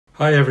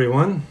Hi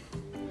everyone!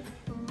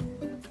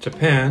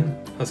 Japan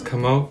has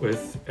come out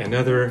with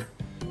another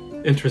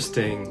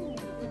interesting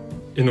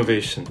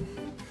innovation.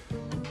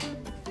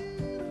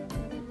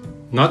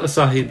 Not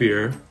Asahi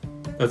beer,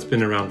 that's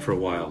been around for a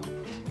while.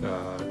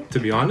 To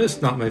be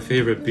honest, not my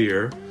favorite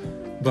beer,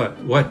 but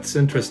what's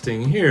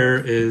interesting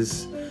here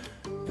is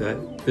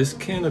that this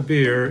can of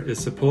beer is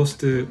supposed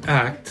to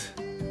act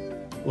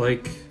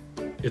like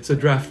it's a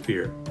draft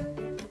beer.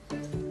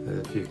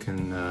 If you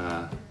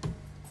can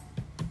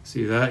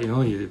see that,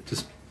 you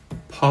just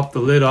pop the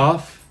lid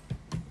off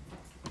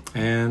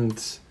and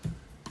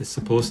it's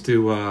supposed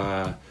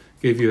to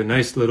give you a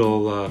nice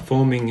little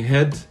foaming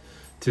head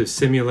to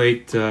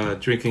simulate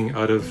drinking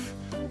out of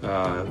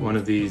one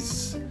of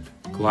these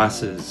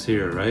glasses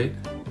here, right?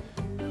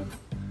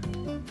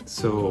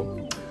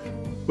 So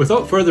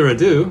without further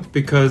ado,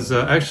 because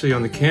actually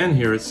on the can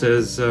here it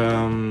says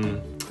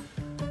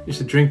you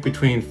should drink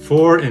between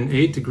 4 and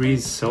 8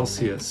 degrees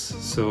Celsius.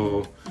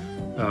 So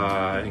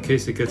in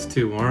case it gets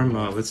too warm,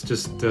 let's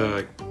just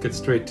get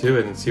straight to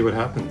it and see what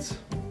happens.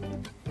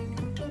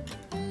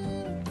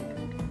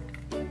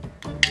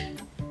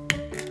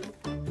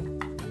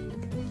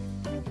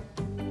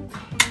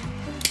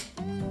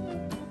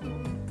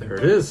 There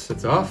it is,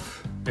 it's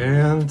off,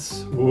 and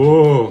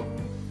whoa,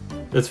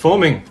 it's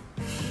foaming.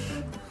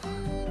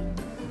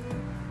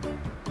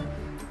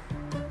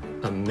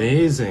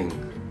 Amazing.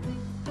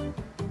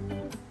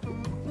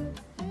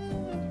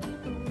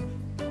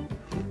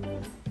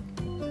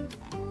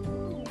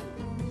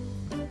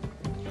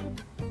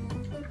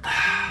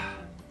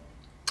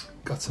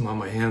 Got some on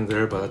my hand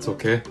there, but that's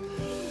okay.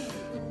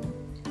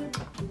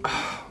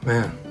 Oh,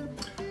 man,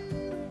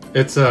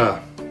 it's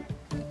a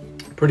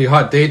pretty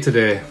hot day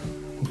today.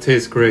 It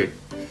tastes great.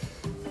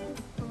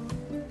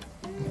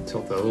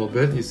 Tilt that a little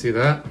bit, you see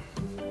that?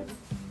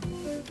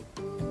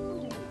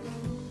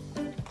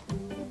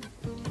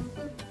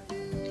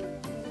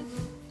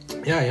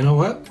 Yeah, you know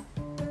what?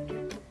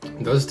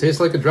 It does taste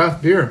like a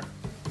draft beer.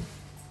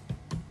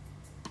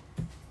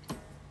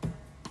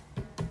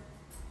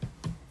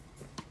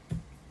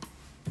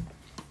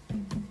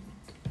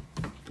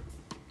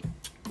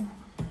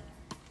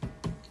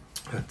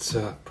 That's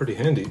pretty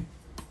handy.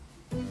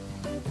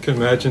 You can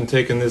imagine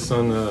taking this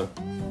on a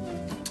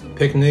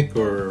picnic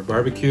or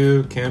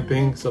barbecue,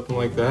 camping, something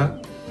like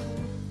that.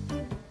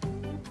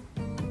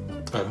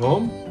 At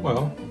home,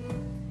 well,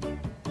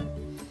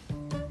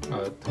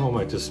 at home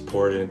I just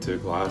pour it into a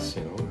glass,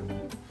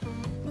 and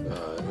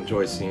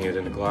enjoy seeing it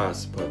in a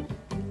glass, but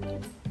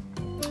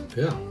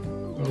yeah,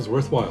 that was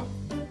worthwhile.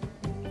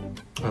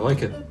 I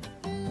like it.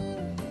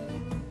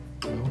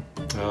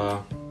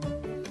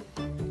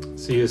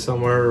 See you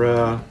somewhere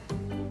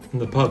in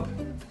the pub.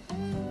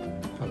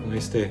 Have a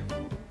nice day.